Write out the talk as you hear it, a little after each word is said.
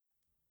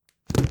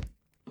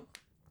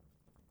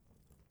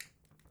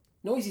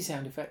Noisy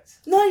sound effects.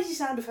 Noisy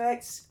sound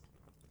effects.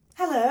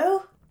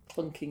 Hello.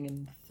 Clunking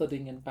and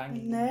thudding and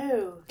banging.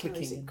 No. And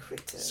clicking noisy and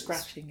critters.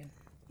 scratching. And...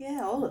 Yeah,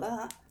 all of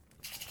that.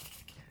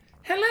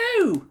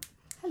 Hello!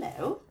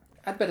 Hello.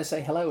 I'd better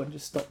say hello and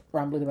just stop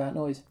rambling about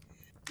noise.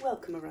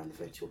 Welcome around the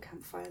virtual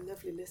campfire,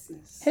 lovely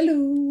listeners.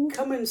 Hello!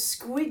 Come and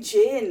squidge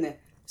in.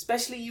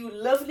 Especially you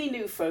lovely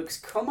new folks.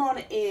 Come on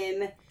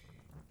in.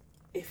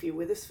 If you're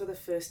with us for the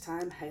first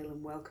time, hail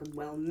and welcome.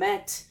 Well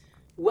met.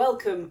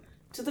 Welcome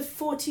to the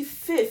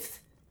 45th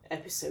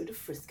episode of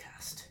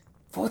Frithcast.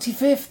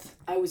 45th?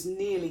 I was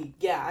nearly...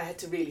 Yeah, I had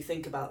to really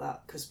think about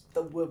that because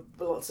there were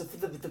lots of...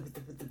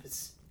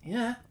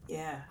 Yeah.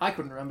 Yeah. I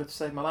couldn't remember to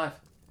save my life.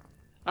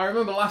 I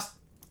remember last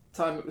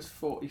time it was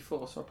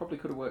 44, so I probably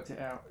could have worked it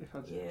out if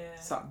I'd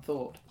sat and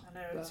thought. I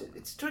know,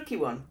 it's a tricky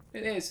one.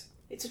 It is.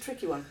 It's a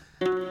tricky one.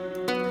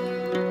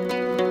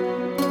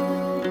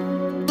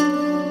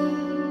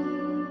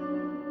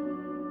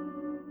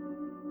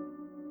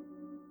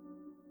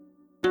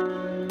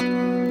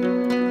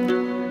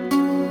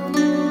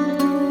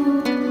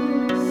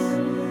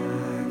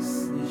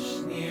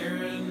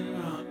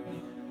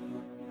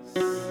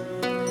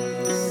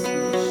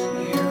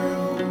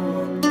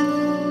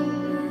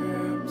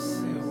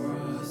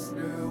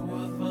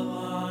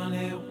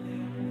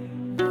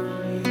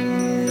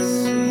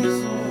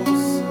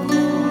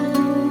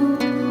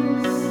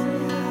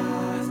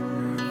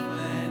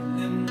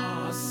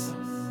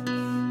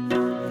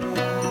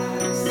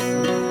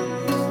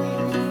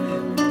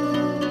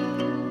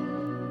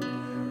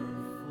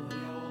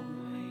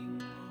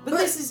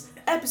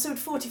 Episode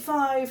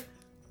 45,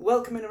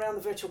 welcoming around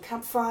the virtual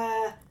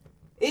campfire.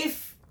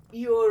 If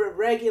you're a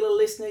regular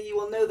listener, you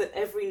will know that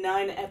every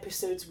 9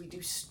 episodes we do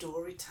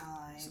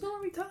Storytime.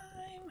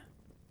 Storytime!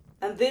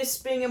 And this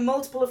being a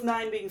multiple of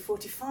 9 being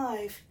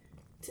 45,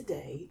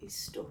 today is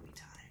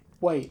Storytime.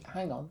 Wait,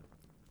 hang on.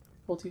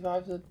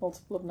 45 is a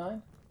multiple of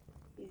 9?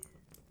 Yeah.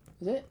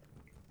 Is it?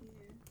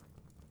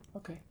 Yeah.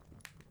 Okay.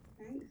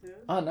 I think so.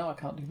 Oh, no, I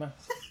can't do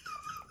maths.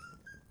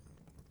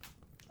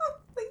 I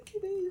think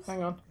it is.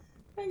 Hang on.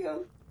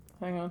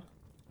 Hang on.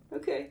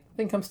 Okay. I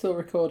think I'm still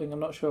recording, I'm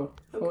not sure.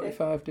 Okay.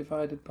 45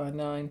 divided by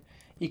 9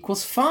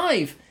 equals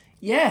 5.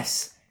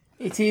 Yes,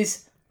 it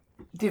is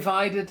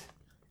divided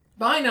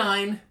by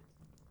 9.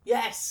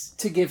 Yes.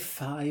 To give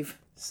 5.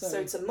 So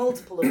it's a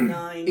multiple of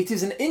 9. It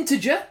is an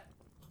integer,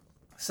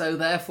 so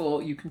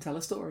therefore you can tell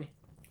a story.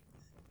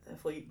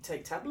 Therefore you can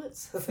take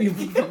tablets. You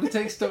can probably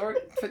take stories.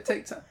 You can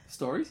take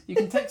stories. You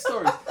can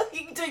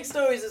take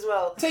stories as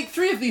well. Take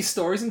 3 of these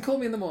stories and call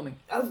me in the morning.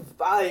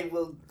 I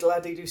will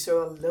gladly do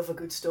so. I love a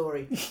good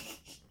story.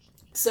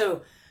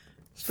 So,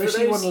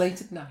 especially one late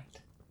at night.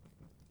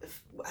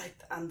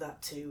 And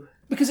that too.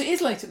 Because it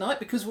is late at night,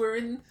 because we're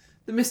in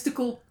the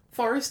mystical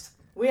forest.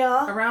 We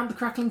are. Around the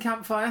crackling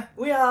campfire.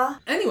 We are.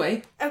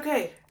 Anyway.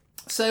 Okay.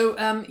 So,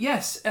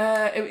 yes,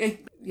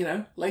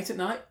 late at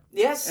night.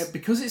 Yes.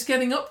 Because it's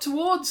getting up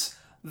towards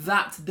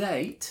that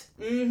date,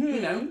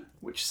 mm-hmm.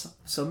 Which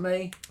some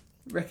may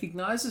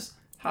recognise as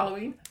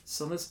Halloween,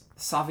 some as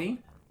Samhain,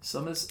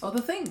 some as other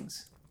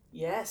things.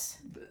 Yes.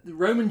 The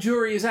Roman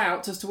jury is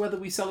out as to whether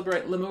we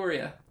celebrate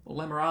Lemuria or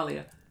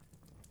Lemuralia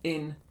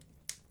in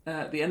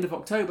the end of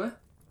October,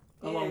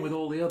 along with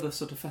all the other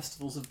sort of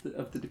festivals of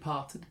the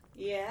departed.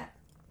 Yeah.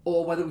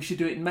 Or whether we should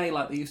do it in May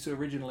like they used to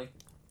originally.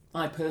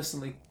 I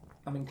personally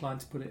am inclined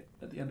to put it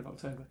at the end of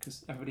October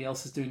because everybody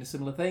else is doing a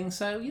similar thing,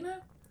 so,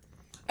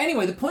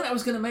 Anyway, the point I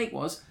was going to make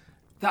was,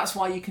 that's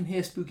why you can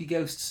hear spooky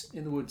ghosts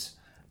in the woods.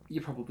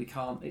 You probably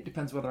can't. It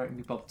depends whether I can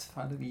be bothered to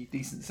find any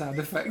decent sound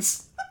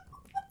effects.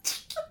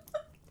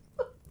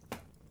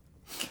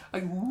 I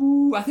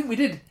think we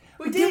did.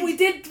 We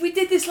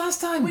did this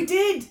last time. We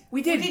did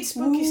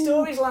spooky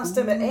stories last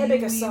time at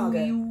Airbigger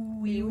Saga.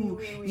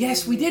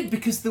 Yes, we did,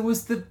 because there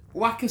was the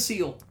whacker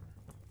seal.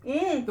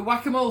 The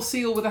whack-a-mole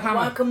seal with a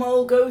hammer.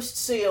 Whack-a-mole ghost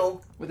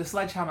seal. With a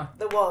sledgehammer.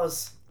 There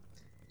was.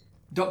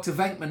 Dr.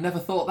 Venkman never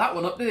thought that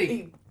one up, did he?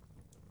 He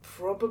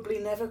probably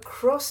never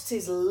crossed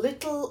his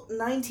little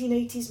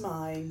 1980s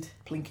mind.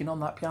 Plinking on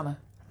that piano.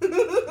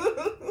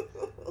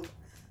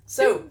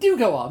 So, do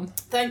go on.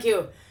 Thank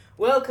you.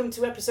 Welcome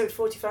to episode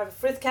 45 of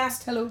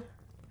Frithcast. Hello.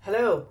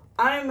 Hello.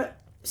 I'm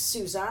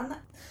Suzanne.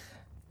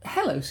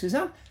 Hello,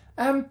 Suzanne.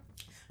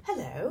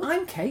 Hello.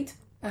 I'm Kate.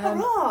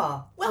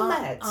 Hurrah! Well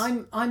met.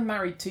 I'm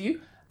married to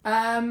you.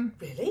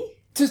 Really?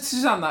 To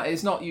Suzanne, that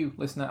is, not you,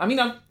 listener. I mean,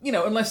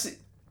 unless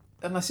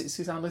it's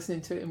Suzanne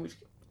listening to it, in which.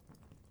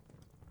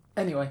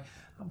 Anyway,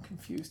 I'm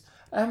confused.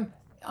 I'm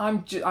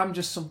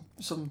just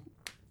some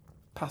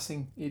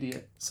passing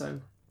idiot,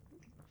 so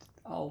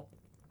I'll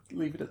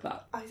leave it at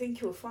that. I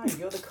think you'll find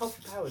you're the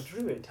coffee-powered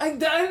druid. I'm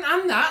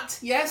that,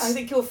 yes. I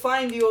think you'll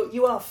find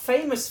you are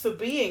famous for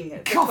being the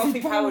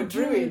coffee-powered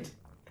druid.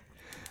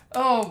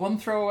 Oh, one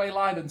throwaway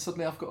line and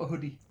suddenly I've got a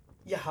hoodie.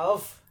 You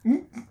have.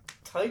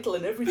 Title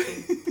and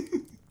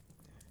everything.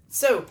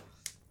 So,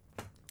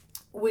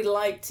 we'd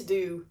like to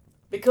do...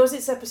 Because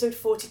it's episode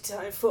 40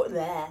 time...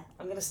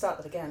 I'm going to start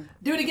that again.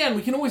 Do it again.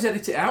 We can always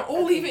edit it out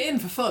or leave it in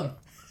for fun.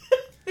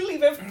 We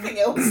leave everything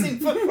else in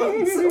for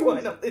fun, so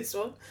why not this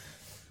one?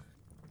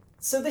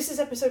 So this is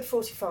episode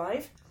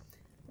 45.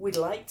 We'd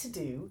like to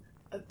do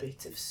a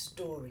bit of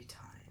story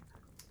time.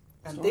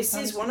 And this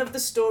is one of the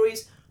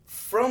stories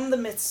from the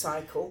myth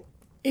cycle.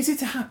 Is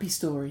it a happy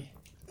story?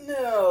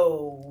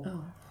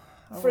 No.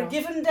 Oh, For a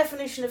given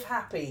definition of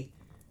happy.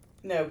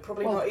 No,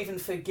 probably not even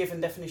for a given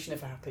definition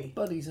of happy.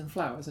 Buddies and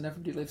flowers and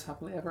everybody lives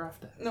happily ever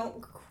after.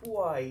 Not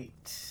quite.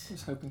 I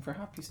was hoping for a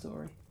happy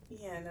story.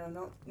 Yeah,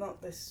 no,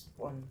 not this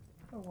one.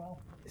 Oh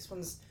well. This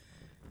one's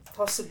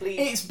possibly...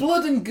 It's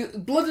blood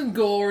and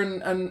gore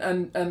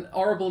and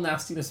horrible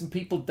nastiness and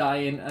people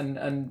dying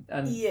and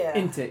yeah.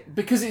 Isn't it?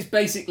 Because it's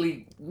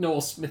basically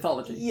Norse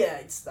mythology. Yeah,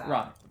 it's that.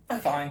 Right. Okay.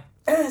 Fine.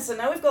 So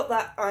now we've got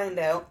that ironed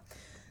out.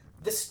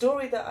 The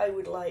story that I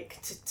would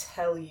like to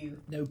tell you...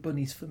 No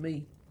bunnies for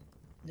me.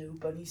 No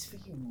bunnies for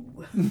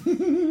you.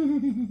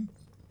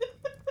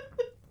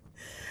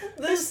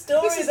 The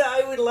story that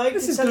I would like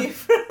to tell you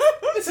from...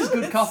 This is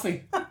good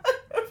coffee.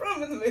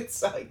 From the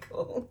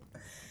mid-cycle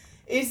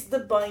is The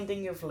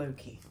Binding of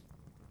Loki.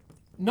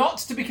 Not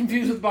to be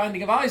confused with The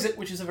Binding of Isaac,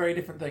 which is a very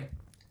different thing.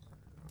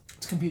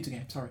 It's a computer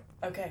game, sorry.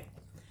 Okay.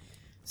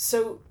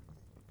 So,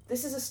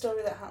 this is a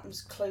story that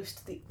happens close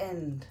to the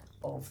end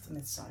of the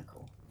myth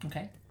cycle.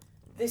 Okay.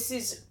 This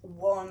is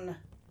one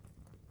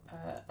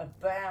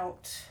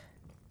about...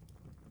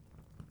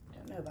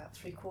 about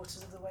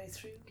 3/4 of the way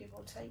through, give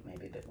or take,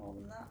 maybe a bit more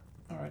than that.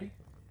 Alrighty.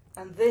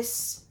 And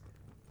this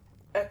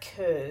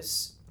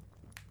occurs,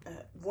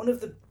 one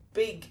of the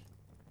big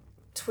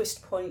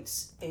twist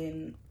points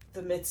in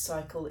the myth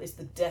cycle is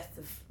the death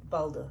of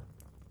Balder.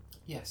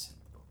 Yes.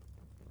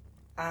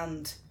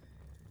 And,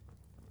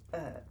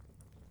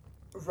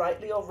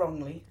 rightly or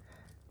wrongly,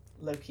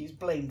 Loki is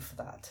blamed for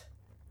that.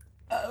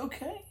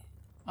 Okay.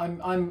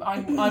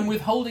 I'm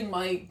withholding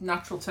my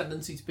natural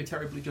tendency to be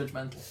terribly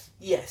judgmental.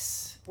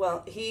 Yes.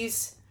 Well,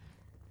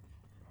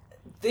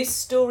 this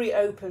story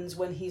opens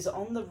when he's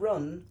on the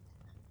run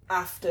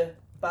after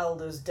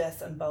Balder's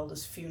death and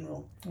Balder's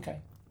funeral. Okay.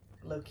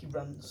 Loki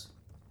runs.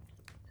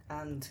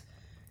 And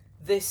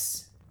the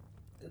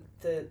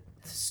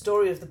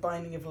story of the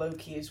Binding of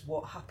Loki is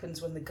what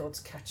happens when the gods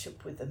catch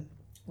up with them.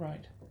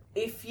 Right.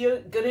 If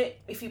you're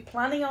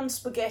planning on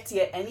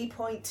spaghetti at any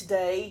point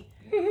today,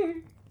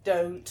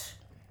 don't.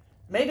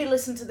 Maybe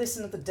listen to this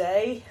another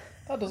day.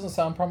 That doesn't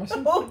sound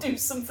promising. Or do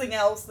something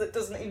else that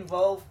doesn't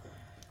involve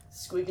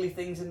squiggly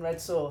things in red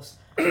sauce.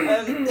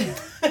 I'm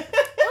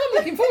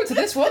looking forward to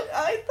this one.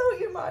 I thought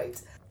you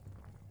might.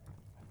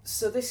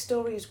 So this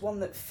story is one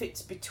that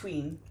fits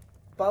between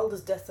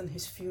Balder's death and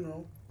his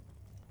funeral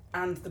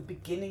and the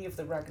beginning of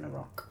the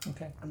Ragnarok.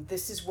 Okay. And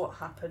this is what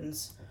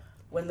happens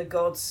when the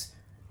gods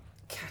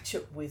catch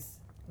up with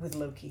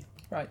Loki.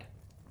 Right.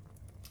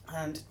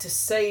 And to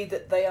say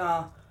that they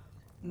are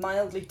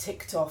mildly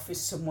ticked off is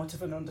somewhat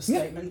of an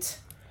understatement.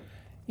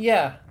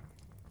 Yeah.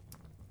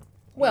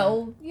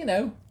 Well,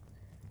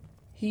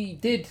 he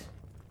did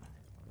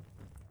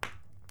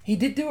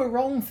do a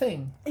wrong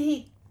thing.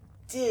 He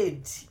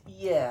did,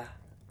 yeah.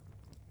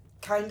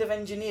 Kind of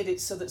engineered it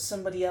so that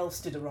somebody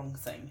else did a wrong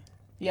thing.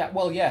 Yeah,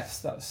 well, yes,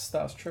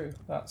 that's true.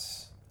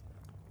 That's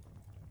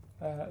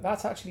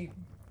actually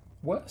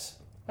worse,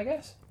 I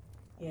guess.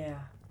 Yeah.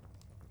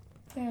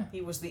 Yeah.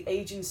 He was the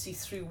agency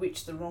through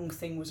which the wrong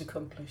thing was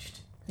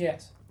accomplished.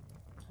 Yes.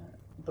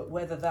 But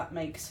whether that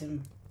makes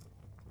him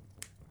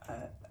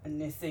a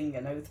nithing,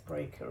 an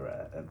oathbreaker,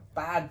 a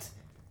bad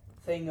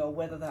thing, or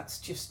whether that's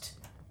just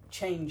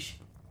change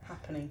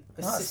happening,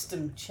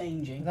 system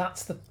changing.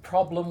 That's the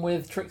problem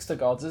with trickster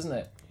gods, isn't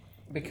it?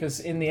 Because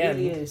in the It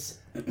really end, is.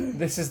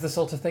 this is the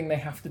sort of thing they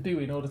have to do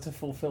in order to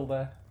fulfill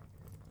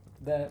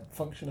their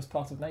function as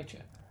part of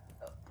nature.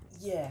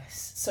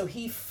 Yes. So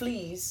he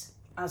flees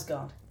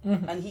Asgard,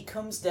 Mm-hmm. and he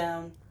comes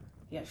down.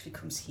 He actually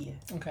comes here.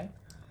 Okay.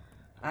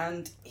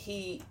 And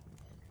he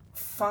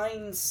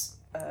finds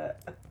a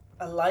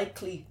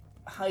likely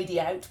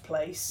hidey-out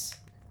place.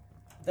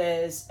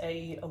 There's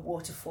a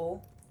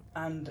waterfall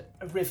and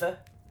a river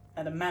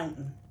and a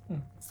mountain.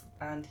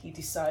 And he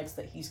decides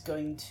that he's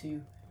going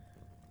to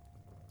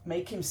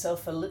make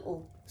himself a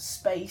little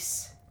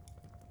space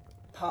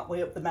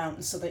partway up the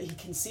mountain so that he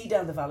can see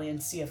down the valley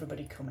and see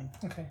everybody coming.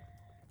 Okay.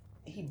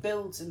 He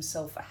builds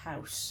himself a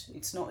house.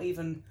 It's not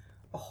even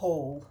a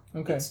hall.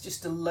 Okay. It's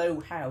just a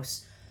low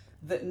house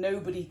that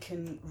nobody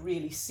can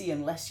really see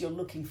unless you're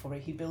looking for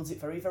it. He builds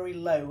it very, very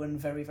low and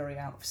very, very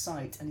out of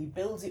sight. And he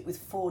builds it with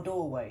 4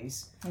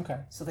 doorways. Okay.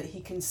 So that he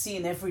can see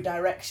in every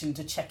direction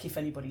to check if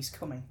anybody's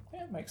coming.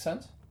 Yeah, makes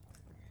sense.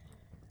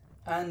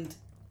 And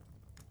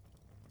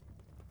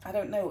I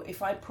don't know,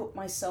 if I put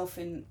myself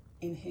in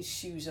his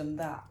shoes and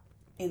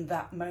in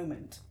that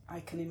moment,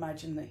 I can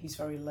imagine that he's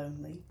very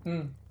lonely.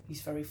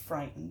 He's very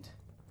frightened.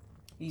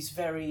 He's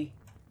very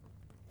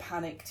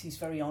panicked. He's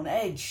very on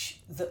edge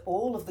that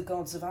all of the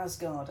gods of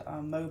Asgard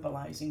are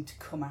mobilising to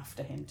come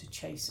after him, to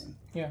chase him.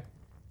 Yeah.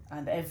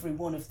 And every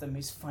one of them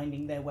is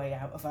finding their way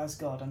out of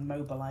Asgard and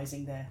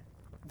mobilising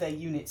their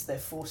units, their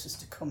forces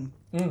to come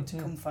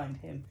come find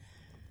him.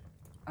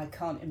 I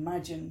can't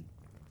imagine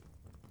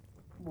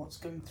what's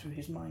going through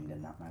his mind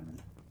in that moment.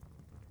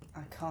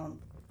 I can't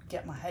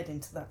get my head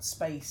into that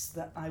space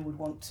that I would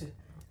want to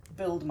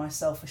build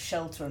myself a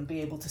shelter and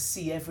be able to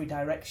see every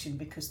direction,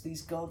 because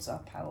these gods are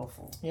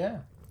powerful. Yeah.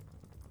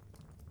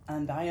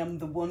 And I am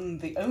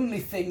the only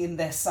thing in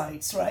their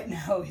sights right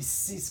now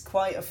is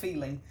quite a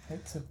feeling.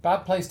 It's a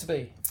bad place to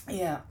be.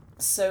 Yeah.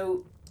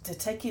 So to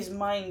take his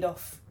mind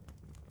off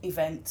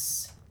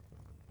events,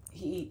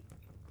 he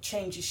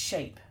changes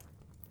shape.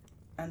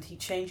 And he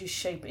changes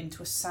shape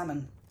into a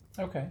salmon.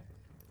 Okay.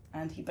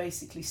 And he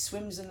basically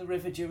swims in the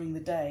river during the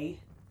day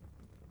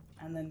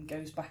and then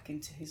goes back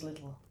into his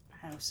little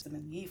house in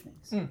the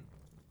evenings.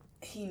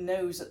 He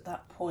knows at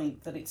that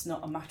point that it's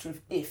not a matter of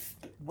if,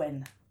 but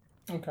when.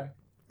 Okay.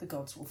 The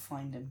gods will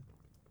find him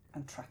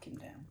and track him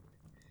down.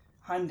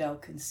 Heimdall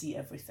can see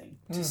everything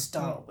to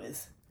start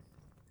with.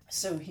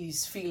 So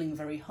he's feeling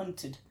very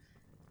hunted.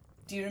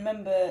 Do you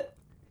remember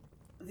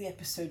the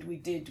episode we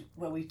did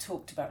where we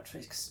talked about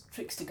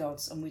trickster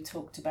gods, and we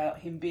talked about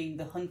him being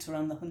the hunter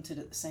and the hunted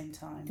at the same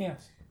time?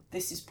 Yes.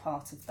 This is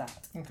part of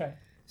that. Okay.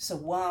 So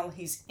while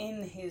he's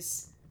in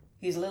his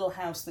little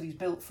house that he's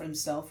built for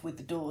himself with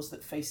the doors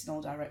that face in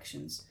all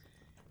directions,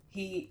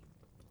 he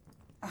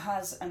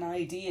has an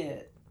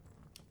idea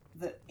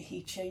that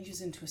he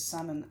changes into a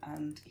salmon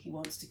and he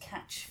wants to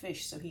catch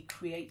fish, so he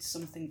creates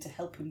something to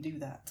help him do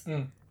that.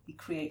 He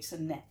creates a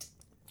net.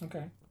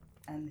 Okay.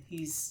 And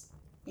he's,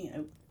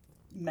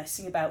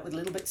 messing about with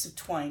little bits of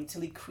twine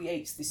till he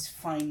creates this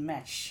fine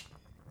mesh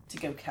to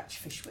go catch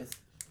fish with.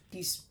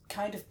 He's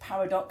kind of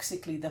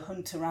paradoxically the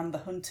hunter and the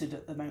hunted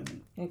at the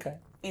moment. Okay.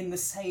 In the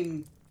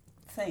same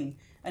thing.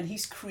 And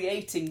he's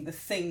creating the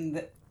thing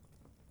that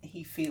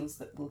he feels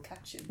that will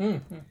catch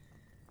him.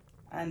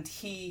 And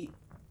he,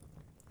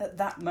 at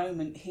that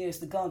moment, hears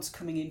the gods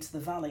coming into the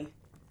valley.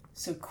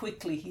 So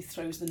quickly he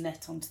throws the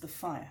net onto the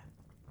fire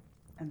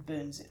and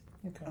burns it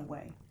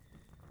away.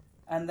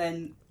 And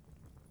then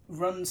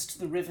runs to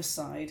the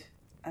riverside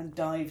and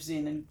dives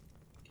in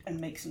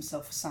and makes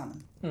himself a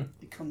salmon.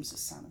 Becomes a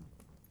salmon.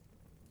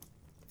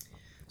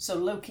 So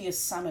Loki as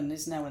salmon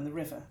is now in the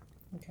river.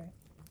 Okay.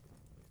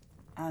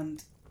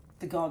 And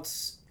the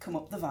gods come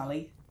up the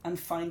valley and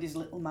find his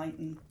little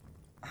mountain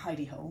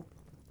hidey hole.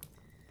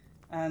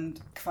 And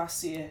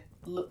Kvasir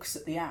looks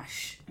at the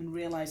ash and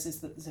realises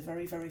that there's a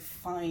very, very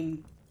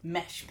fine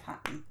mesh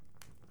pattern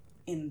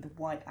in the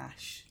white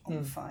ash on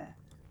the fire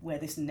where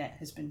this net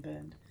has been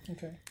burned.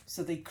 Okay.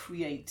 So they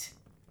create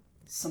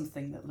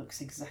something that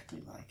looks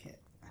exactly like it.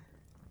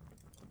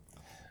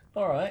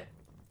 All right.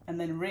 And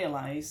then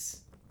realise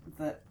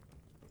that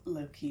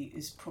Loki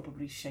is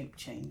probably shape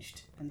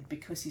changed, and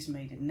because he's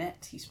made a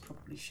net, he's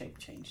probably shape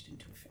changed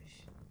into a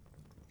fish.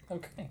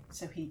 Okay.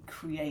 So he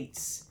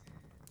creates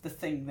the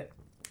thing that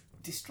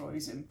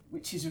destroys him,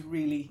 which is a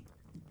really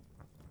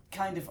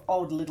kind of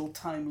odd little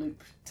time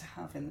loop to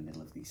have in the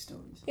middle of these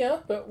stories. Yeah,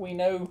 but we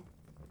know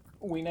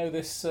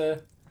this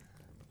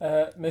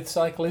myth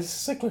cycle is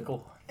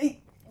cyclical. It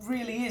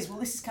really is. Well,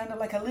 this is kind of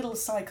like a little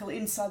cycle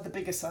inside the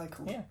bigger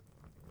cycle. Yeah.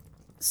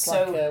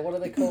 So like, what do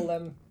they call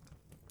them?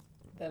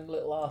 Them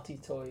little arty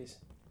toys.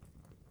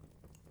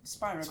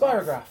 Spirograph.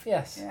 Spirograph,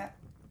 yes. Yeah.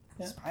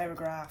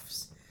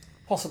 Spirographs.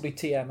 Possibly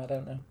TM, I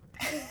don't know.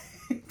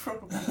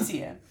 Probably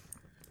TM.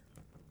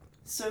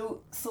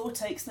 So Thor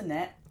takes the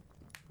net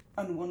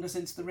and wanders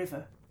into the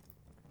river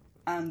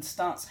and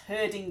starts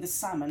herding the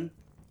salmon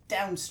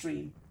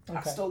downstream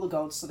past all the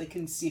gods so they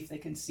can see if they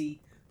can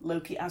see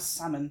Loki as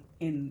salmon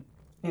in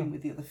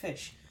with the other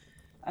fish.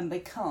 And they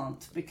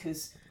can't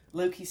because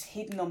Loki's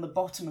hidden on the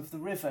bottom of the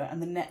river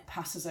and the net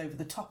passes over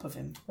the top of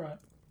him. Right.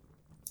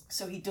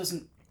 So he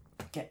doesn't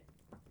get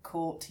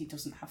caught, he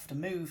doesn't have to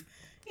move.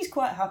 He's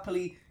quite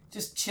happily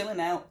just chilling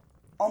out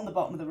on the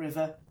bottom of the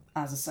river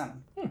as a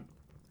salmon.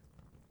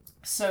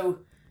 So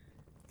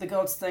the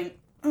gods think,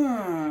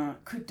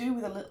 could do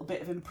with a little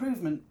bit of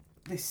improvement,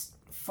 this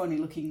funny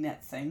looking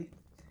net thing.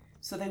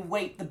 So they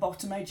weight the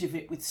bottom edge of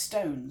it with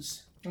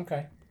stones.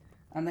 Okay.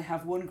 And they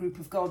have one group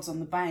of gods on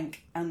the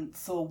bank, and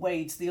Thor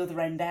wades the other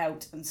end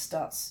out and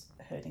starts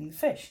herding the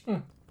fish.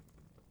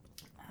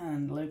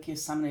 And Loki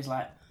as salmon is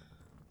like,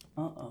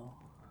 uh-oh.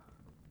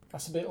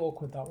 That's a bit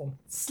awkward, that one.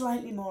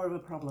 Slightly more of a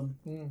problem.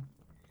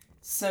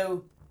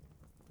 So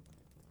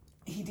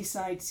he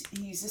decides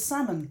he's a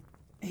salmon.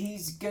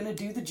 He's going to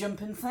do the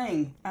jumping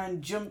thing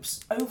and jumps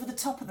over the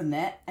top of the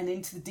net and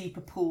into the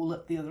deeper pool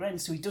at the other end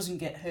so he doesn't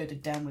get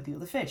herded down with the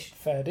other fish.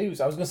 Fair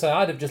dues. I was going to say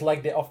I'd have just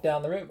legged it off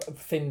down the river,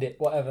 finned it,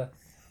 whatever,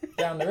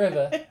 down the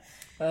river.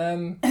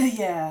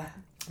 Yeah.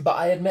 But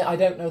I admit I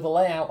don't know the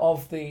layout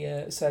of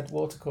the said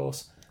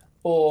watercourse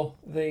or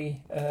the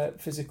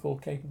physical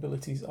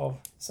capabilities of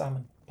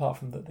salmon, apart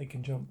from that they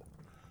can jump.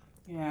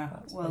 Yeah,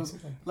 That's well,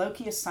 basically...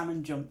 Loki as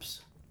salmon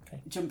jumps.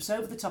 Okay. Jumps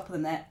over the top of the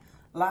net,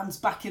 lands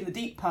back in the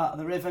deep part of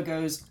the river,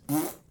 goes,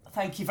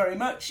 thank you very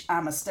much,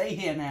 I'ma stay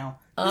here now.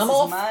 This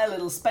is my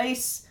little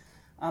space.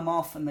 I'm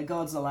off, and the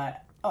gods are like,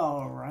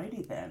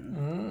 alrighty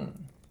then.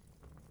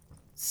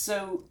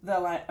 So they're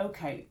like,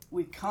 okay,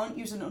 we can't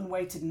use an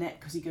unweighted net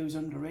because he goes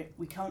under it.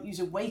 We can't use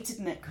a weighted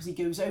net because he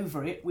goes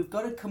over it. We've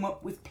got to come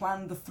up with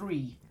plan the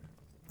 3.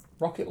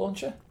 Rocket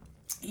launcher?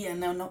 Yeah,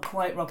 no, not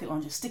quite rocket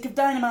launcher. Stick of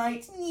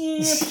dynamite.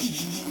 Yeah.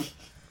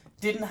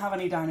 Didn't have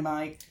any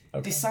dynamite.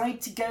 Okay.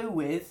 Decide to go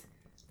with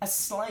a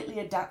slightly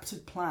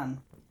adapted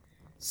plan.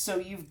 So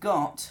you've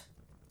got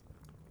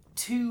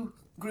 2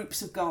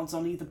 groups of guards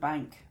on either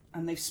bank,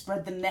 and they've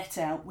spread the net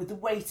out with the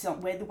weight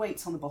on, where the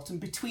weight's on the bottom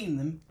between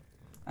them,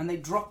 and they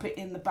drop it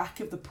in the back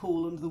of the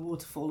pool under the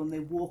waterfall, and they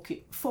walk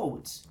it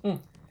forwards.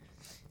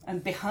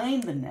 And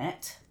behind the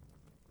net,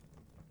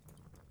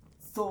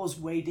 Thor's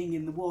wading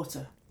in the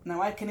water.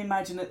 Now I can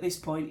imagine at this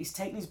point he's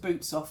taken his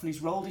boots off and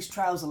he's rolled his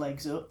trouser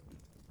legs up,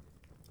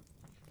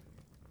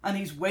 and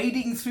he's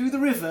wading through the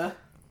river,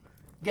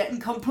 getting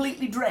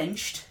completely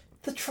drenched.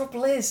 The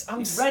trouble is,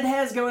 his red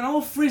hair's going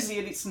all frizzy,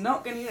 and it's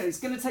not going to, it's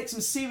going to take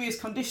some serious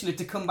conditioner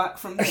to come back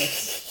from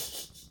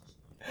this.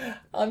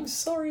 I'm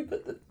sorry,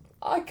 but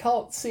I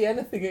can't see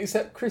anything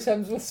except Chris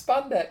Hemsworth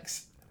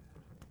spandex.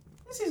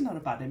 This is not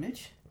a bad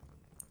image.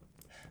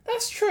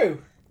 That's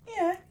true.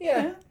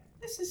 Yeah.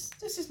 This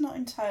is not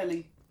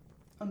entirely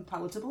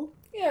unpalatable.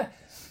 Yeah.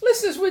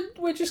 Listeners,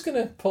 we're just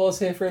going to pause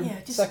here for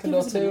a second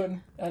or two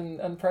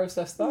and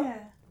process that. Yeah.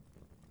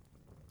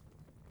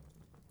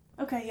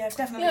 Okay, yeah, I've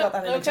definitely got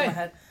that image in my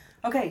head.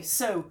 Okay,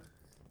 so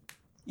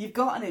you've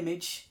got an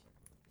image,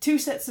 2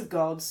 sets of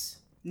gods,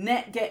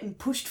 net getting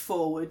pushed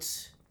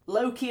forwards,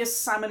 Loki as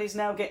salmon is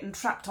now getting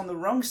trapped on the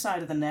wrong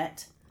side of the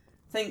net,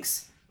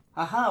 thinks,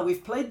 aha,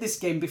 we've played this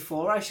game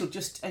before, I shall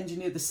just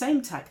engineer the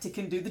same tactic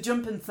and do the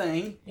jumping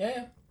thing.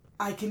 Yeah.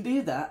 I can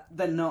do that,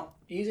 then not...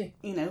 Easy.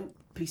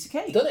 Piece of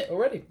cake. Done it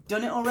already.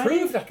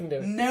 Proved I can do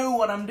it. Know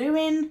what I'm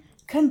doing,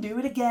 can do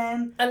it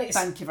again. And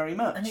thank you very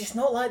much. And it's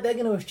not like they're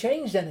going to have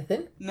changed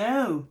anything.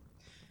 No.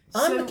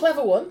 I'm the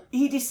clever one.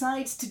 He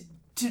decides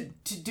to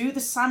do the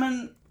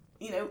salmon,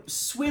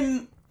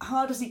 swim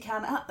hard as he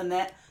can at the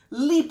net,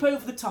 leap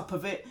over the top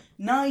of it,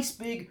 nice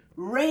big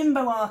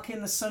rainbow arc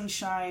in the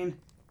sunshine,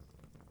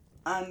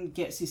 and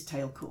gets his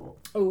tail caught.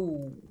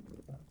 Oh.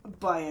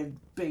 By a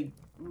big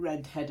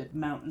red-headed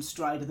mountain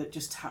strider that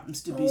just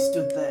happens to be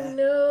stood there.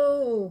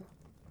 No.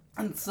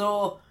 And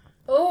Thor...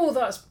 Oh,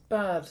 that's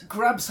bad.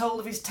 Grabs hold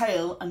of his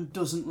tail and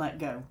doesn't let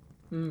go.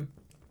 And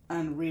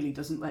really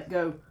doesn't let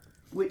go.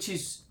 Which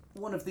is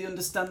one of the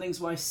understandings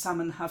why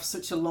salmon have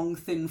such a long,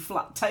 thin,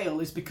 flat tail,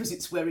 is because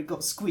it's where it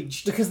got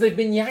squidged. Because they've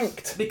been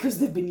yanked.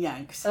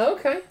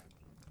 Okay.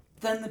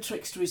 Then the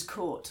trickster is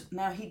caught.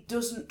 Now, he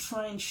doesn't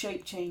try and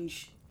shape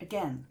change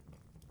again.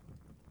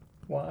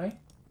 Why?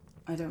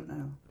 I don't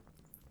know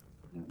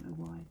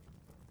why.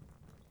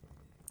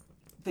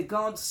 The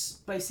gods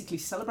basically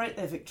celebrate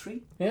their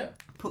victory,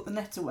 put the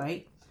net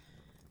away,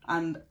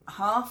 and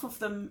half of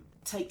them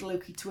take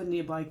Loki to a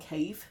nearby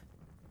cave,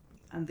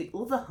 and the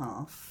other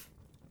half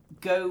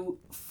go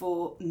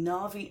for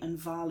Narvi and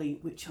Vali,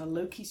 which are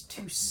Loki's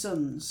 2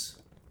 sons.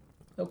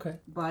 Okay.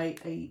 By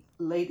a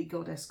lady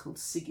goddess called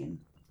Sigyn.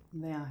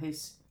 And they are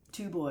his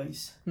 2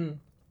 boys.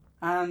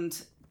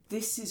 And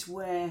this is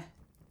where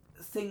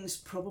things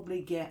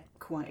probably get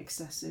quite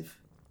excessive,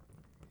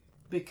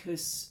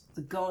 because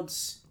the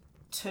gods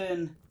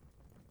turn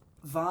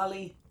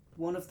Vali,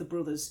 one of the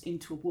brothers,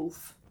 into a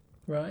wolf.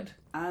 Right.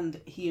 And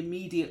he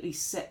immediately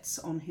sets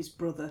on his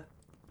brother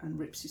and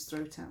rips his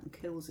throat out and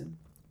kills him.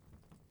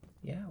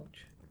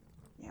 Ouch.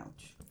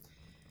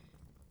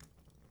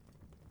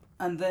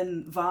 And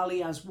then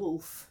Vali as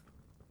wolf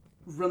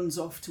runs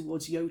off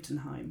towards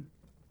Jotunheim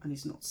and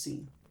is not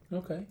seen.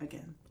 Okay.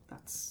 Again,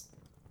 that's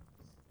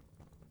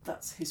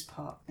his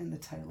part in the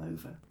tale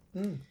over.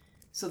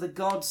 So the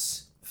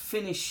gods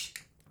finish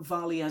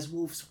Vali as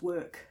wolf's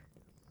work,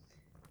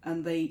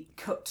 and they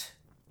cut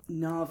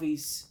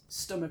Narvi's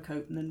stomach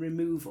open and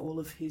remove all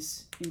of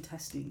his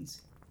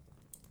intestines.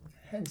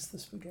 Hence the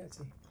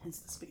spaghetti.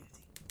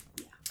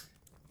 Yeah.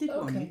 Did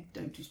warn you,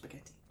 don't do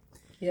spaghetti.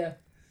 Yeah.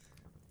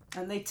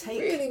 And they take...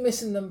 Really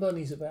missing them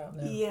bunnies about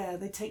now. Yeah,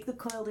 they take the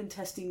coiled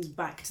intestines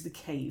back to the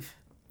cave.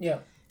 Yeah.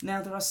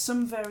 Now, there are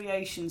some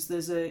variations.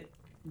 There's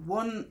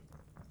one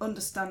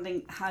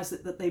understanding has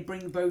it that they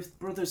bring both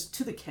brothers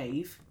to the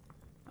cave,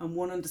 and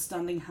one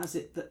understanding has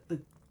it that the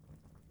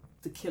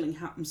killing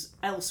happens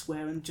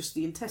elsewhere and just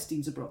the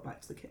intestines are brought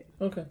back to the cave.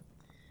 Okay.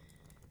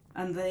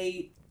 And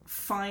they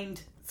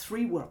find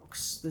 3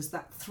 rocks. There's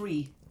that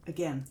 3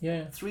 again.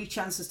 Yeah. 3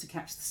 chances to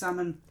catch the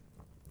salmon,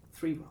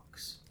 3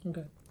 rocks.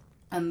 Okay.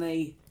 And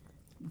they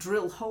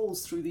drill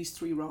holes through these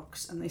 3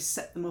 rocks and they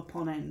set them up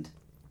on end.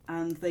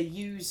 And they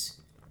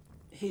use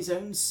his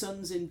own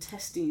son's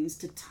intestines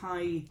to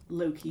tie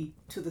Loki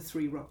to the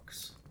 3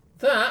 rocks.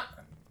 That...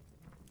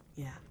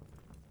 Yeah.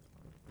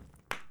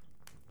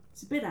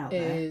 It's a bit out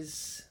there.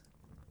 Is...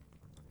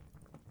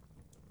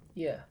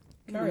 Yeah.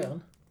 Carry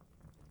on.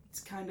 It's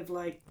kind of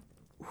like...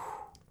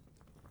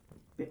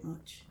 bit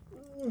much.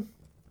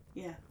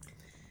 Yeah.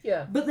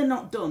 Yeah. But they're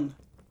not done.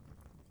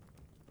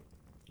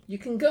 You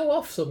can go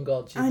off some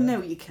gods, I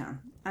know you can.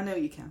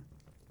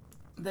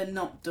 They're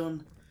not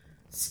done.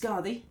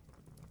 Skadi,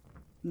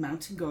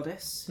 mountain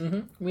goddess.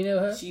 We know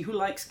her. She who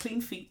likes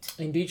clean feet.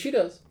 Indeed she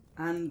does.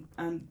 And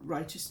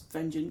righteous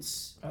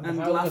vengeance. And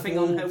laughing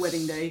on her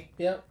wedding day.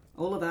 Yeah.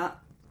 All of that.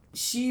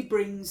 She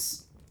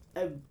brings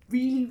a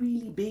really,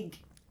 really big,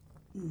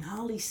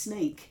 gnarly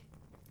snake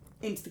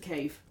into the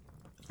cave,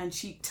 and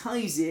she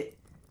ties it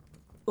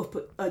up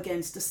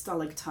against a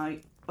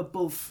stalactite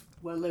above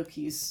where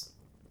Loki is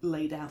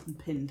laid out and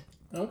pinned.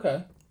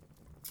 Okay.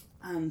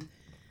 And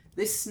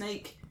this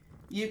snake,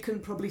 you can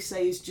probably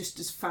say, is just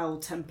as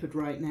foul-tempered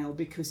right now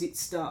because it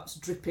starts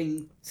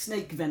dripping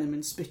snake venom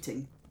and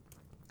spitting,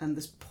 and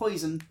this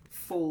poison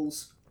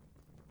falls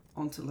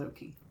onto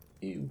Loki.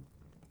 Ew.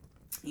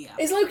 Yeah.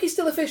 Is Loki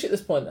still a fish at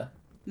this point, then?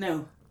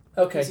 No.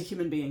 Okay. He's a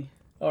human being.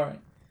 All right.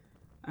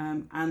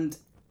 And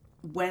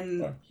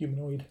when... Or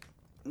humanoid.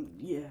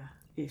 Yeah,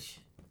 ish.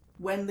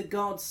 When the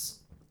gods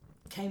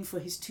came for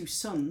his 2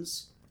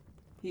 sons,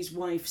 his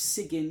wife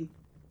Sigyn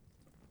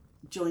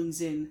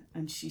joins in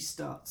and she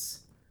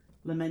starts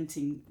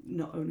lamenting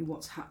not only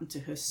what's happened to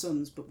her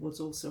sons, but what's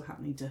also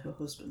happening to her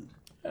husband.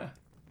 Yeah.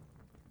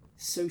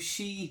 So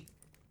she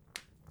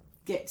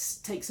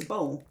takes a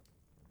bowl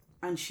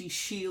and she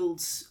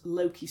shields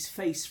Loki's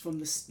face from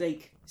the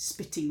snake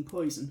spitting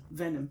poison,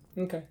 venom.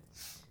 Okay.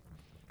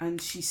 And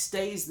she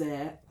stays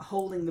there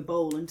holding the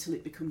bowl until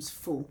it becomes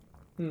full.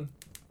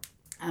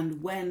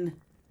 And when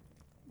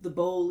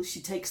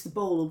she takes the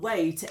bowl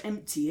away to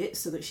empty it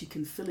so that she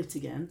can fill it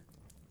again,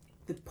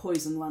 the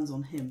poison lands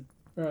on him.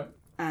 Right.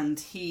 And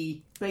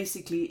he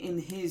basically, in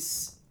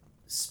his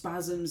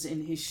spasms,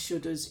 in his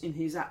shudders, in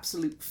his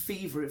absolute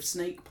fever of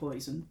snake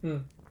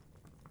poison,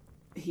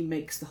 he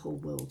makes the whole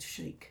world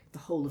shake. The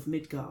whole of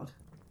Midgard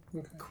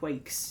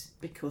quakes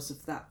because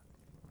of that.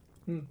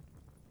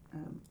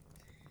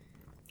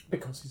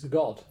 Because he's a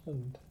god.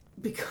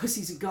 Because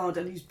he's a god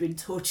and he's been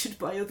tortured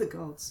by other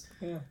gods.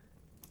 Yeah.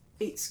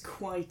 It's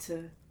quite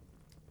a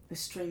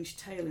strange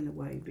tale in a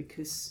way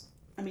because,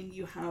 I mean,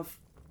 you have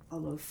a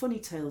lot of funny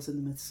tales in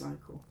the myth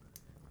cycle.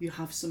 You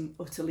have some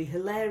utterly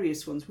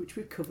hilarious ones, which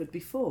we've covered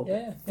before.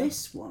 Yeah.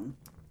 This one...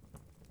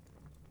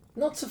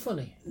 Not so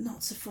funny.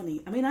 Not so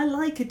funny. I mean, I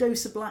like a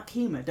dose of black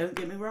humour, don't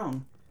get me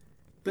wrong.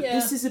 But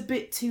this is a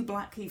bit too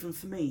black even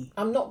for me.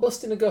 I'm not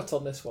busting a gut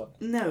on this one.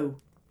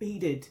 No, he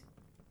did.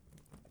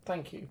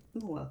 Thank you.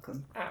 You're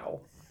welcome.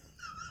 Ow.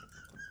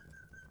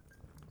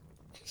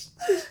 Just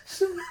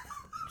some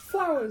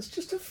flowers,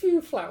 just a few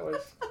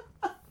flowers.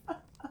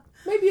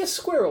 Maybe a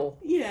squirrel.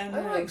 Yeah, no.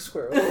 I like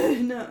squirrels.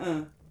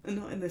 Nuh-uh.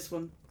 Not in this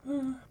one.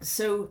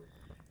 So,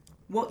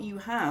 what you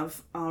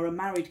have are a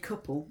married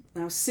couple.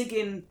 Now,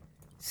 Sigyn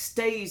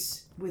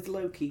stays with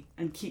Loki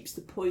and keeps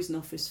the poison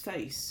off his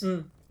face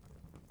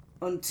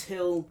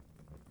until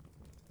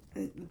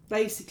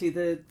basically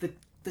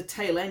the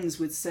tale ends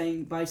with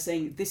saying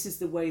this is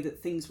the way that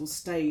things will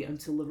stay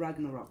until the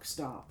Ragnarok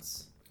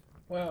starts.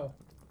 Wow.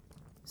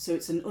 So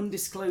it's an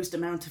undisclosed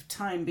amount of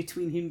time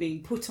between him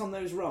being put on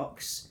those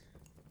rocks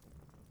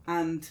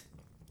and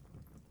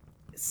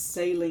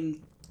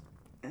sailing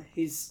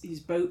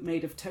his boat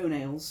made of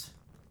toenails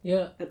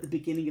at the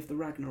beginning of the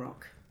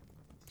Ragnarok.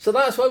 So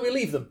that's why we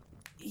leave them?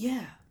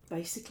 Yeah,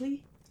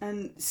 basically.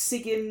 And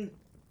Sigyn,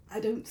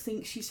 I don't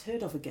think she's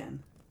heard of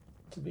again.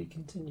 To be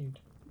continued.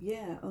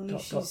 Yeah, only ...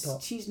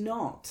 she's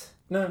not.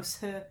 No. Because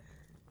her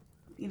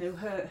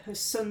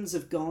sons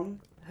have gone,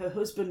 her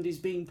husband is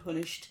being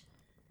punished,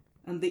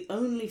 and the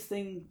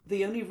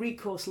only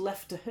recourse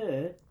left to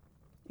her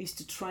is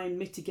to try and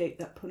mitigate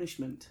that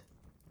punishment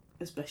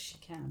as best she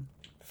can.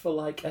 For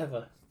like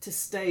ever. To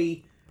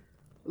stay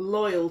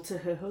loyal to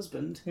her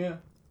husband. Yeah.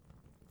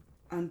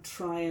 And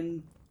try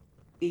and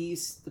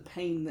ease the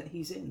pain that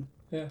he's in.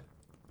 Yeah.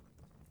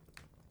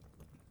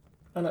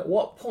 And at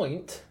what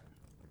point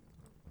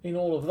in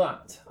all of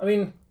that? I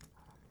mean,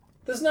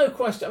 there's no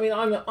question. I mean,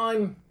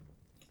 I'm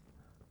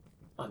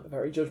a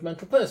very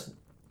judgmental person,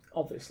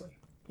 obviously.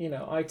 You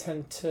know, I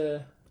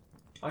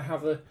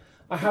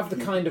have the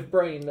kind of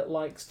brain that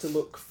likes to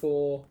look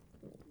for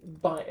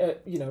I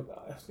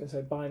was going to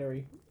say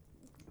binary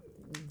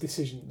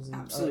decisions. And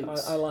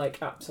absolutes. I like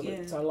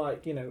absolutes. Yeah. I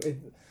like,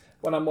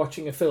 when I'm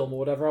watching a film or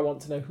whatever, I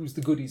want to know who's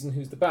the goodies and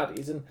who's the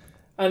baddies.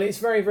 And it's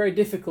very, very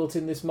difficult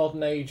in this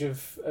modern age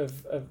of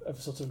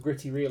sort of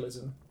gritty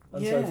realism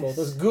and so forth.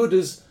 As good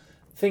as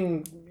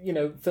films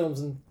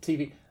and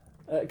TV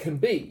can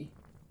be,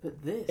 but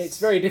it's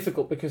very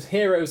difficult because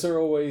heroes are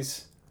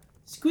always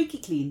squeaky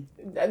clean.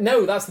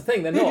 No, that's the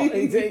thing. They're not.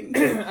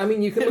 I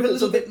mean, you can look a at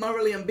little bit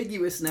morally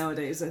ambiguous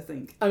nowadays, I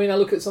think. I mean, I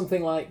look at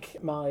something like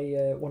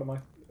one of my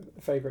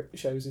favourite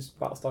shows is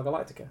Battlestar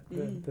Galactica,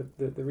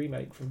 the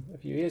remake from a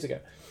few years ago.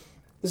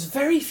 There's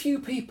very few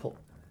people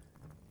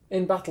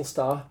in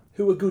Battlestar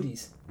who are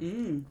goodies,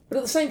 but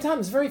at the same time,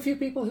 there's very few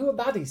people who are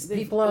baddies.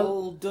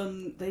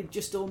 They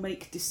just all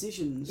make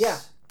decisions. Yeah,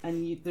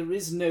 and there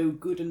is no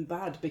good and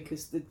bad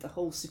because the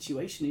whole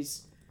situation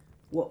is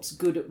what's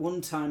good at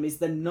one time is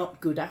then not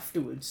good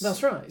afterwards.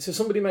 That's right. So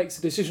somebody makes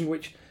a decision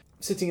which,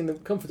 sitting in the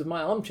comfort of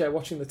my armchair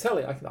watching the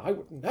telly, I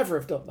would never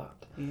have done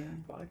that. Yeah.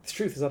 But the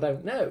truth is I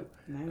don't know.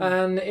 No.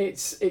 And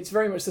it's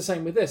very much the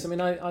same with this. I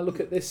mean, I look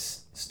at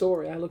this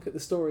story, I look at the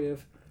story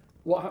of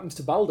what happens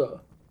to Baldur.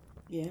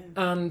 Yeah.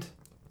 And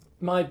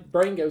my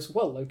brain goes,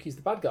 well, Loki's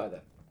the bad guy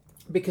then.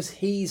 Because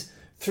he's,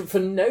 for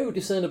no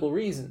discernible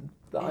reason,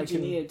 that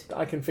Engineered.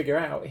 I can figure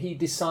out. He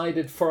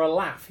decided for a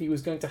laugh he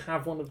was going to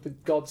have one of the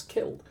gods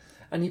killed,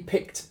 and he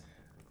picked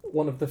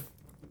one of the,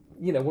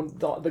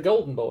 the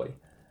golden boy.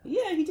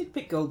 Yeah, he did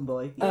pick Golden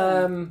Boy.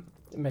 Yeah.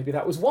 Maybe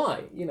that was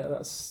why.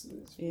 That's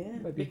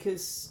maybe...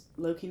 because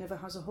Loki never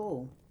has a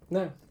haul.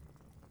 No,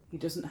 he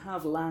doesn't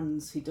have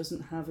lands. He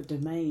doesn't have a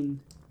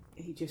domain.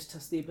 He just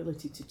has the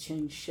ability to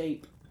change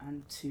shape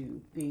and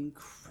to be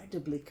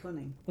incredibly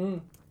cunning,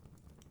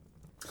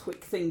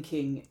 quick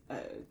thinking,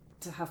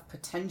 to have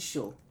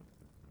potential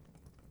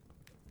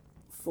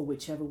for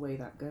whichever way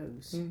that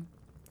goes.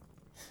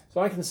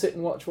 So I can sit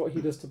and watch what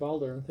he does to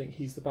Balder and think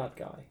he's the bad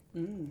guy.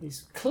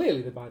 He's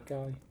clearly the bad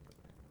guy.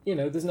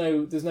 There's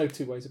no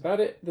two ways about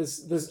it.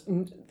 There's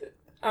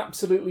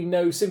absolutely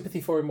no sympathy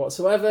for him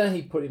whatsoever.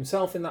 He put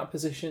himself in that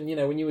position.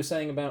 When you were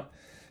saying about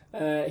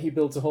he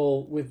builds a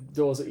hall with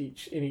doors in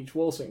each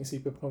wall, so you can see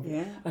people.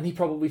 Yeah. And he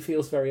probably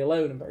feels very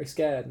alone and very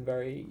scared and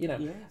very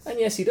Yes. And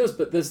yes, he does.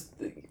 But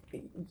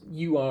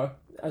you are,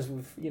 as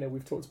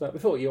we've talked about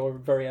before, you're a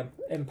very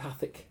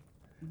empathic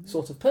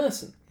sort of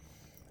person.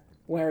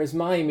 Whereas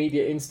my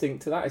immediate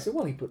instinct to that is,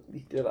 well, he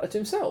did that to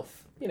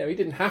himself. He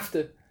didn't have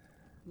to.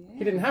 Yeah.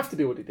 He didn't have to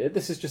do what he did.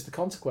 This is just the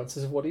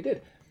consequences of what he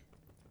did.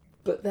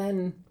 But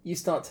then you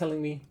start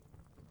telling me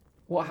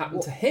what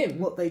happened to him.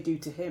 What they do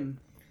to him.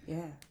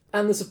 Yeah.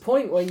 And there's a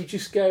point where you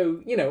just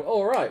go,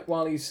 all right,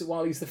 while he's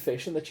the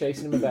fish and they're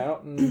chasing him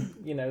about, and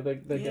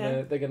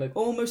they're gonna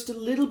almost a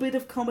little bit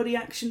of comedy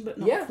action, but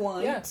not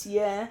quite.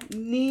 Yeah,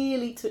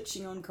 nearly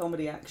touching on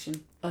comedy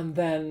action. And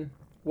then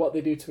what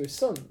they do to his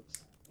sons.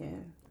 Yeah.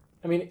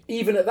 I mean,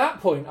 even at that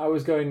point, I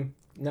was going,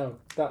 no,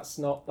 that's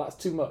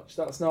too much.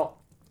 That's not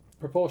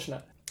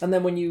proportionate. And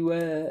then when you,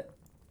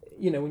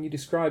 when you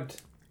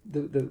described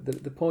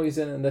the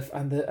poison and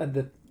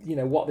the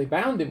what they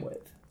bound him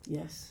with.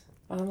 Yes.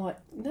 And I'm like,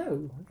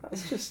 no,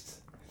 that's just...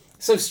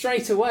 So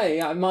straight away,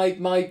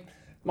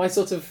 my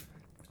sort of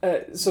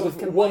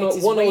 1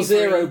 or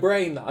 0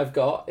 brain that I've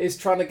got is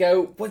trying to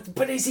go,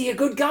 but is he a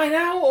good guy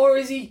now? Or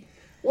is he...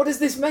 What does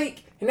this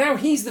make? And now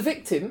he's the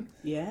victim,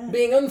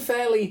 being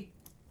unfairly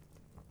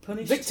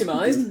punished,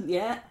 victimised.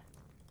 Yeah.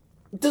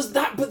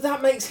 But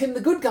that makes him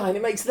the good guy and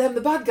it makes them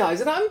the bad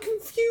guys. And I'm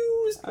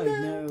confused. I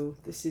know.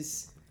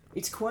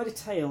 It's quite a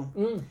tale.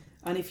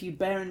 And if you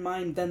bear in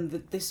mind then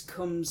that this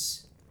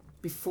comes...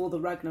 before the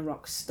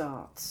Ragnarok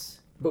starts.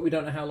 But we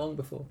don't know how long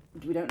before.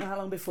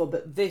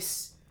 But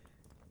this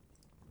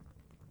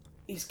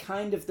is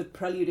kind of the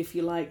prelude, if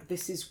you like.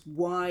 This is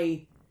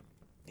why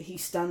he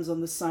stands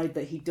on the side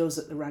that he does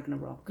at the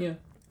Ragnarok. Yeah.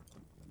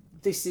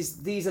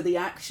 These are the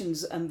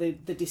actions and the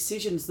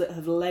decisions that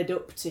have led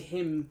up to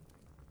him,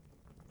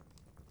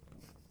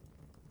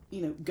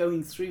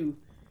 going through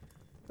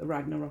the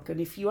Ragnarok.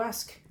 And if you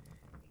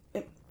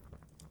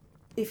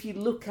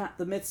look at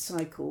the myth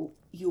cycle,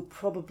 you'll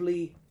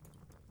probably...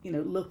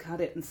 look at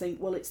it and think,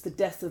 well, it's the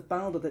death of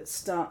Balder that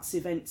starts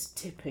events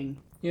tipping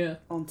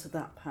onto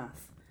that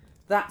path.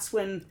 That's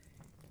when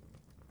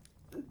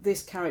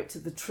this character,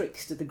 the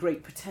trickster, the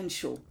great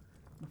potential,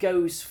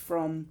 goes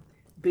from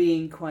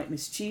being quite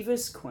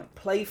mischievous, quite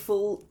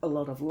playful, a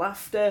lot of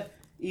laughter,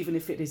 even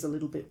if it is a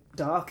little bit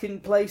dark in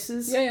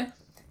places. Yeah.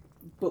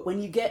 But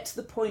when you get to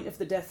the point of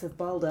the death of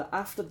Balder,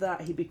 after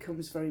that he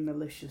becomes very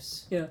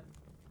malicious. Yeah.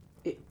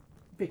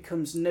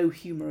 Becomes no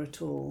humour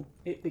at all.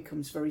 It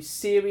becomes very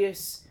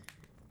serious.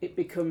 It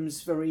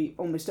becomes very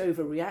almost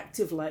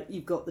overreactive, like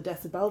you've got the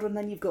death of Balder and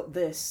then you've got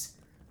this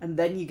and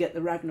then you get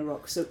the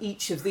Ragnarok. So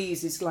each of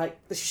these is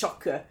like the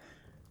shocker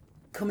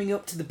coming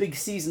up to the big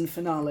season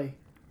finale.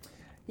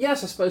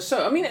 Yes, I suppose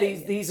so. I mean,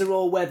 these are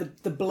all where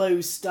the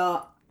blows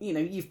start.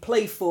 You've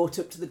play fought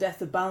up to the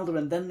death of Balder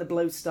and then the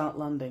blows start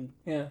landing.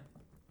 Yeah.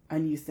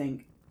 And you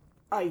think,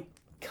 I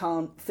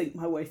can't think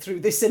my way through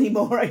this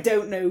anymore. I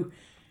don't know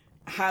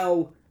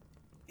how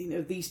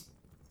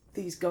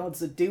these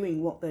gods are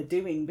doing what they're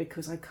doing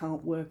because I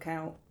can't work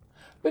out.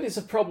 But it's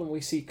a problem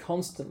we see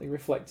constantly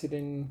reflected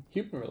in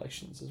human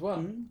relations as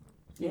well.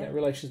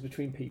 Relations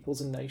between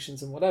peoples and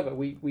nations and whatever.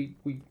 We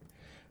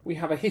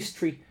have a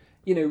history,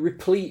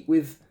 replete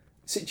with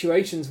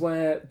situations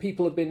where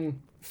people have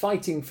been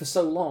fighting for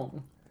so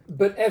long,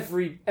 but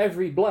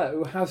every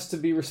blow has to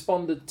be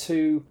responded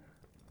to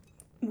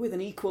with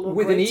an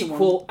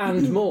equal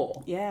and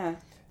more. Yeah.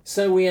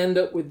 So we end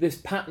up with this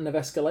pattern of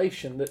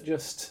escalation that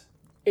just...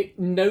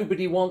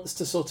 nobody wants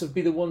to sort of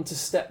be the one to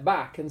step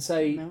back and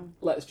say,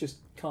 let's just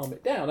calm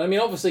it down. I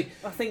mean, obviously...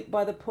 I think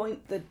by the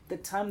point that the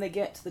time they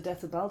get to the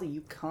death of Balder,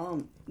 you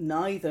can't.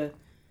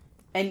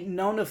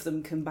 None of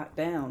them can back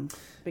down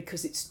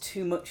because it's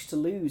too much to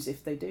lose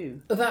if they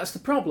do. That's the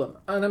problem.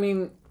 And I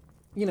mean,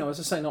 as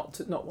I say,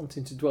 not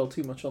wanting to dwell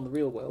too much on the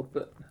real world,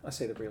 but I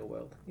say the real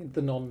world,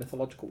 the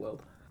non-mythological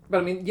world. But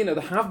I mean,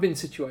 there have been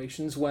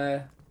situations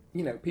where...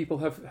 people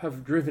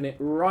have driven it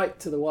right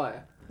to the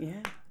wire.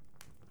 Yeah.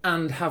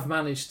 And have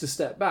managed to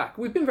step back.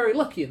 We've been very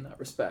lucky in that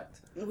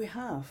respect. We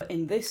have.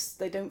 In this,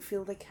 they don't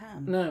feel they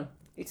can. No.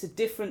 It's a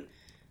different...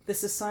 The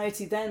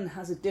society then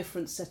has a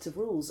different set of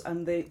rules,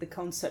 and the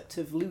concept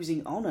of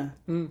losing honour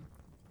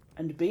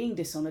and being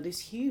dishonoured is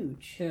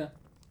huge. Yeah.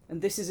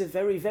 And this is a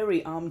very,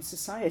 very armed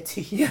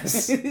society.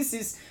 Yes.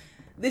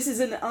 This is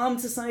an armed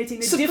society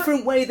in a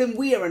different way than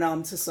we are an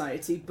armed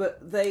society,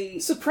 but they...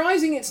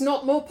 Surprising it's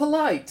not more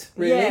polite,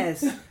 really.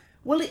 Yes.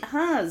 Well, it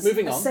has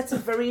Moving a on. set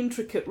of very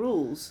intricate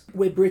rules.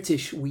 We're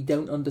British, we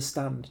don't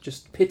understand.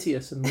 Just pity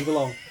us and move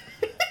along.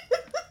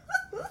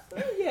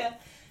 Yeah,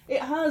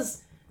 it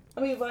has.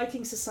 I mean,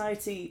 Viking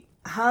society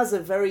has a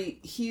very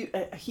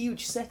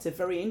huge set of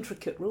very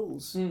intricate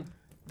rules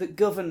that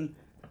govern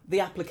the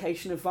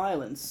application of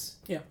violence.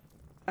 Yeah.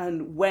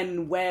 And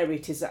where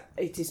it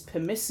is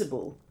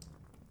permissible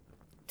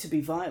to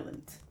be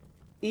violent,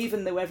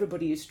 even though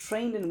everybody is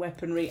trained in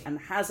weaponry and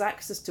has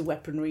access to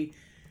weaponry,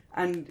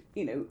 and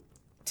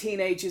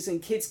teenagers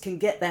and kids can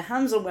get their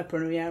hands on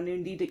weaponry and are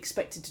indeed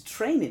expected to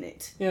train in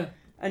it,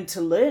 and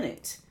to learn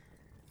it,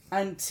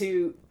 and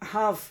to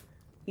have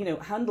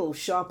handle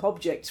sharp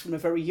objects from a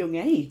very young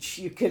age.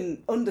 You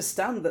can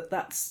understand that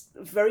that's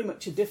very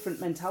much a different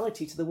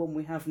mentality to the one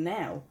we have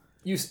now.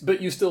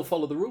 But you still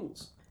follow the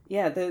rules.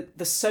 Yeah,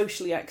 the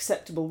socially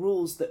acceptable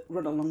rules that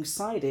run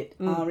alongside it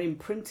are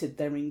imprinted,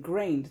 they're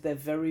ingrained, they're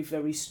very,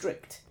 very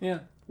strict. Yeah.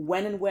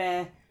 When and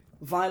where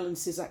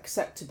violence is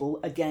acceptable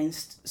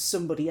against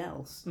somebody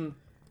else.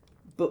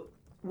 But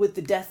with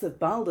the death of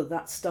Balder,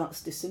 that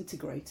starts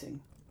disintegrating,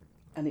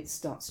 and it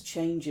starts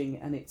changing,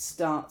 and it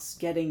starts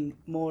getting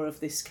more of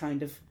this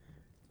kind of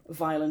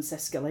violence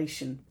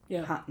escalation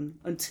pattern,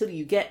 until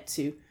you get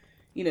to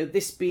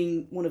this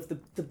being one of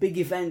the big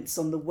events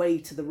on the way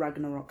to the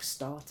Ragnarok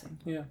starting.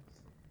 Yeah.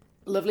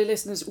 Lovely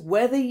listeners,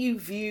 whether you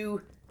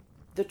view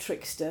the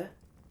trickster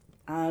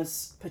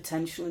as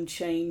potential and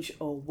change,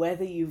 or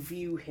whether you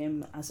view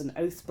him as an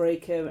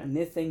oathbreaker, a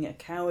nithing, a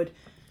coward,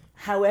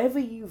 however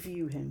you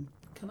view him...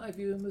 Can I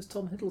view him as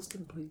Tom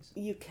Hiddleston, please?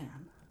 You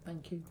can.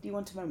 Thank you. Do you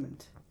want a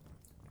moment?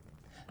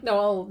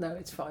 No,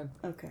 it's fine.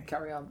 Okay.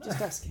 Carry on.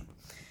 Just asking.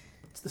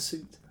 It's the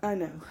suit. I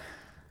know.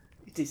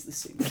 It is the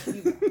suit.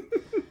 You know.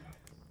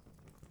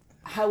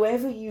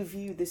 However you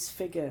view this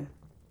figure,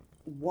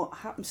 what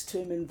happens to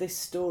him in this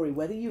story,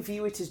 whether you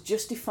view it as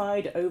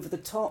justified, over the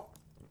top,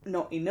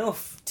 not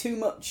enough, too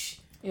much,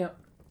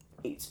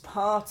 it's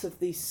part of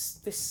this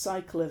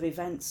cycle of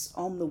events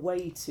on the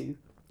way to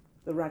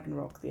the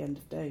Ragnarok, the end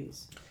of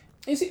days.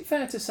 Is it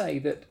fair to say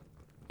that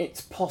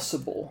it's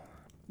possible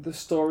the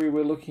story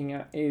we're looking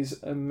at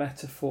is a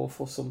metaphor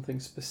for something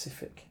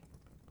specific?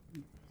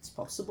 It's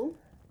possible.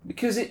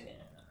 Because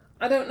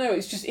I don't know,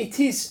 it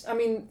is, I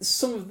mean,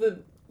 some of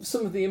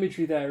the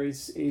imagery there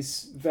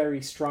is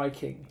very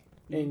striking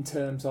in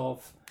terms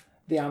of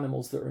the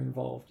animals that are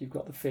involved. You've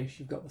got the fish,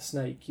 you've got the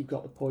snake, you've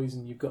got the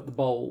poison, you've got the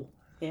bowl.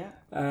 Yeah.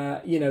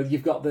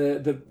 You've got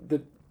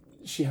the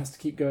she has to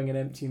keep going and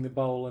emptying the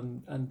bowl,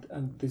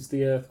 and there's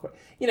the earthquake.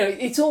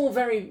 It's all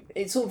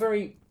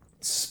very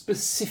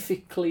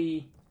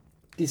specifically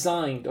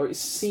designed, or it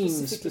seems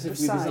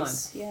specifically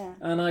precise, designed. Yeah.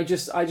 And I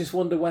just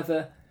wonder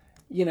whether,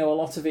 a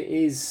lot of it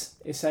is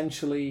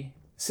essentially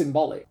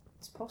symbolic.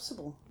 It's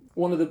possible.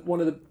 One of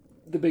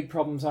the big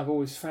problems I've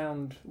always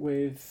found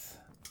with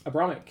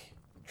Abrahamic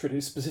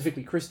tradition,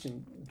 specifically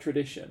Christian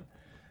tradition,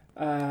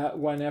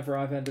 whenever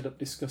I've ended up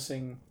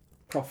discussing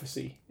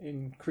prophecy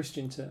in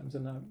Christian terms,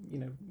 and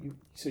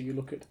you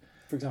look at,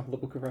 for example, the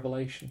Book of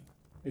Revelation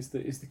is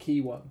the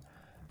key one,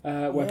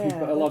 where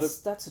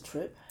that's a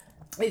trip.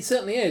 It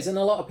certainly is, and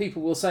a lot of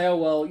people will say, "Oh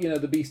well,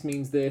 the beast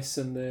means this,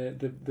 and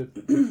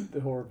the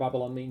whore of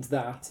Babylon means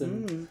that,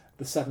 and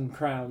the 7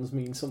 crowns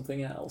means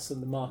something else,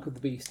 and the mark of the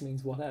beast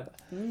means whatever."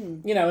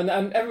 And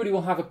everybody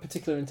will have a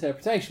particular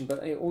interpretation,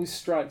 but it always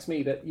strikes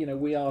me that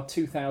we are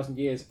 2,000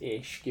 years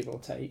ish, give or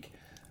take,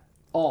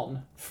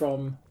 on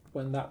from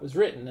when that was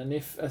written, and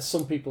if, as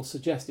some people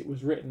suggest, it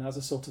was written as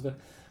a sort of a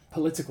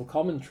political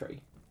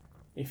commentary,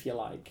 if you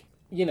like.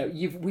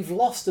 We've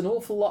lost an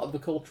awful lot of the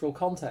cultural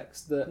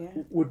context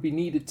that would be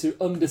needed to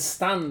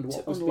understand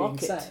what was being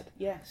said.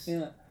 Yes.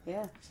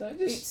 Yeah. So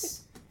it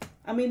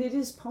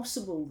is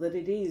possible that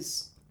it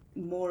is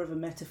more of a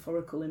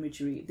metaphorical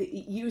imagery.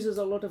 It uses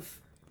a lot of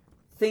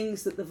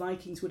things that the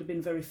Vikings would have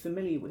been very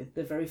familiar with.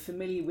 They're very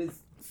familiar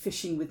with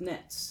fishing with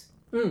nets.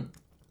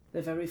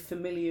 They're very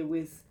familiar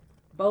with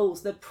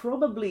bowls. They're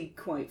probably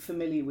quite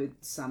familiar with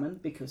salmon,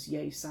 because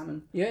yay,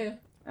 salmon. Yeah.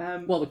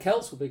 Well, the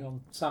Celts were big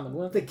on salmon,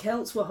 weren't they? The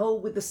Celts were whole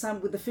with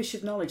the fish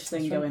of knowledge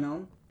thing going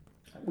on.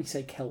 We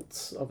say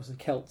Celts, obviously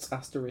Celts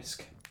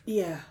asterisk.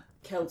 Yeah,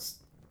 Celts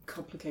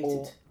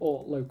complicated.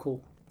 Or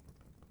local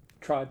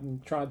tribes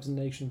and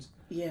nations.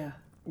 Yeah.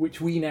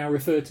 Which we now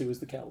refer to as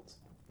the Celts.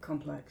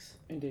 Complex.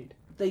 Indeed.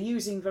 They're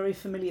using very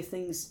familiar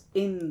things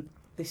in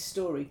this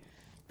story.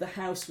 The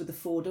house with the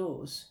 4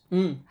 doors.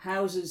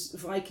 Houses,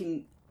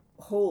 Viking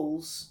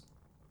halls,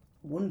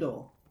 1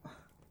 door.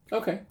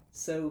 Okay.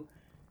 So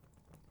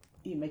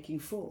you're making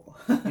 4.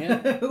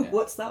 Yeah.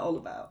 What's that all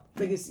about?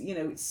 Because,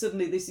 it's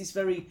suddenly this is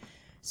very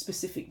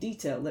specific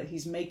detail that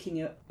he's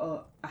making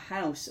a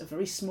house, a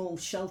very small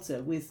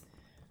shelter with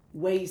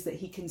ways that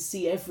he can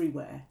see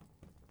everywhere,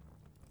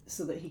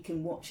 so that he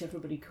can watch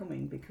everybody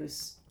coming.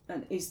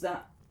 And is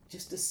that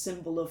just a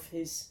symbol of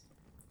his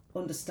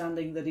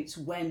understanding that it's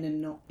when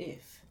and not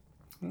if?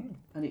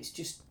 and it's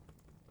just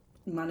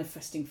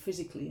manifesting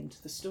physically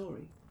into the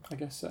story. I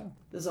guess so.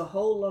 There's a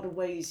whole lot of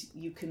ways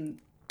you can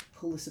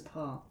pull this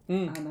apart,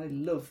 and I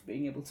love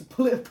being able to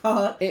pull it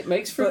apart. It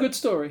makes for a good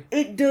story.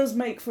 It does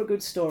make for a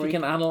good story. You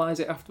can analyse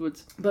it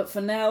afterwards. But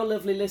for now,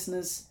 lovely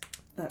listeners,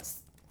 that's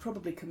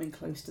probably coming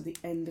close to the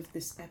end of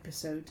this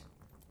episode.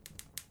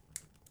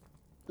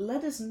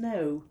 Let us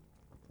know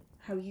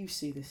how you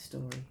see this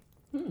story.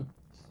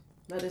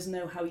 Let us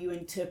know how you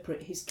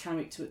interpret his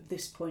character at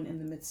this point in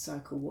the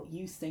mid-cycle, what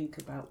you think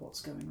about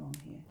what's going on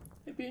here.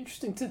 It'd be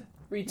interesting to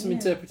read some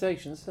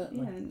interpretations,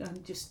 certainly. Yeah,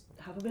 and just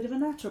have a bit of a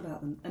natter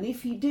about them. And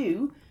if you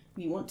do,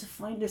 you want to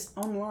find us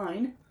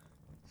online,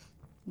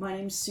 my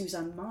name's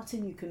Suzanne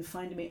Martin. You can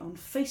find me on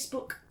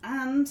Facebook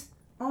and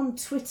on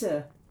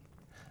Twitter.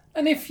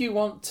 And if you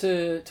want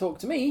to talk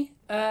to me,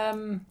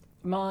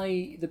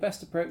 the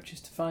best approach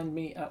is to find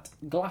me at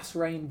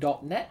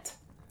glassrain.net,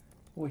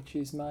 which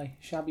is my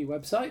shabby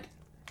website,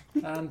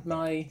 and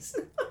my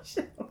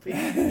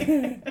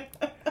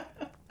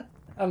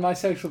and my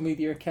social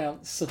media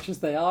accounts, such as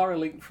they are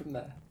linked from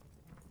there.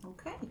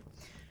 Okay.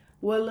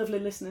 Well, lovely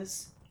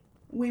listeners,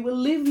 we will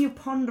leave you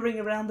pondering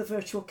around the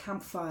virtual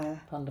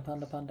campfire. Panda,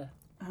 panda, panda.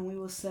 And we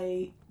will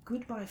say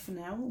goodbye for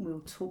now, and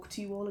we'll talk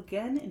to you all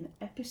again in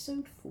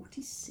episode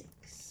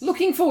 46.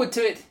 Looking forward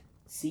to it.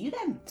 See you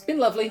then. It's been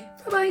lovely.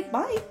 Bye-bye.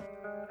 Bye.